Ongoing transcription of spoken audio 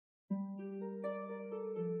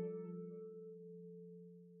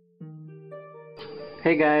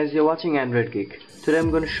Hey guys, you're watching Android Geek. Today I'm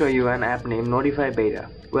going to show you an app named Notify Beta.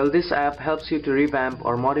 Well, this app helps you to revamp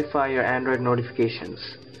or modify your Android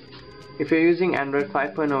notifications. If you're using Android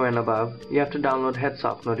 5.0 and above, you have to download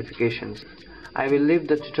heads-off notifications. I will leave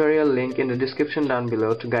the tutorial link in the description down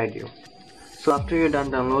below to guide you. So after you're done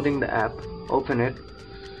downloading the app, open it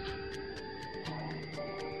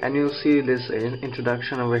and you'll see this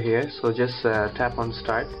introduction over here. So just tap on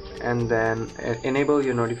start and then enable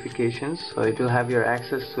your notifications, so it will have your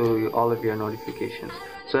access to all of your notifications.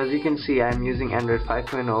 So as you can see, I'm using Android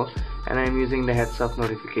 5.0 and I'm using the heads-up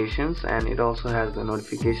notifications, and it also has the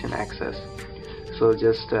notification access. So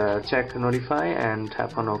just check notify and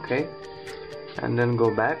tap on OK and then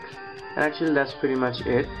go back, and actually that's pretty much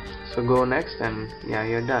it. So go next and yeah,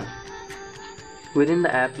 you're done. Within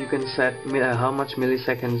the app you can set how much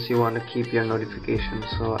milliseconds you want to keep your notifications.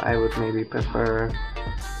 So I would maybe prefer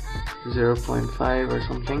 0.5 or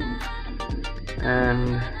something, and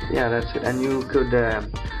yeah, that's it. And you could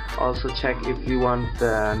also check if you want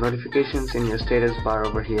the notifications in your status bar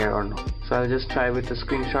over here or not. So I'll just try with the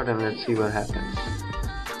screenshot and let's see what happens.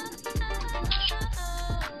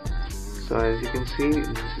 So as you can see,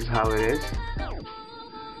 this is how it is.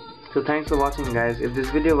 So thanks for watching guys. If this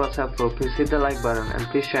video was helpful, please hit the like button and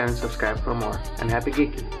please share and subscribe for more. And happy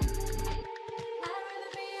geeking!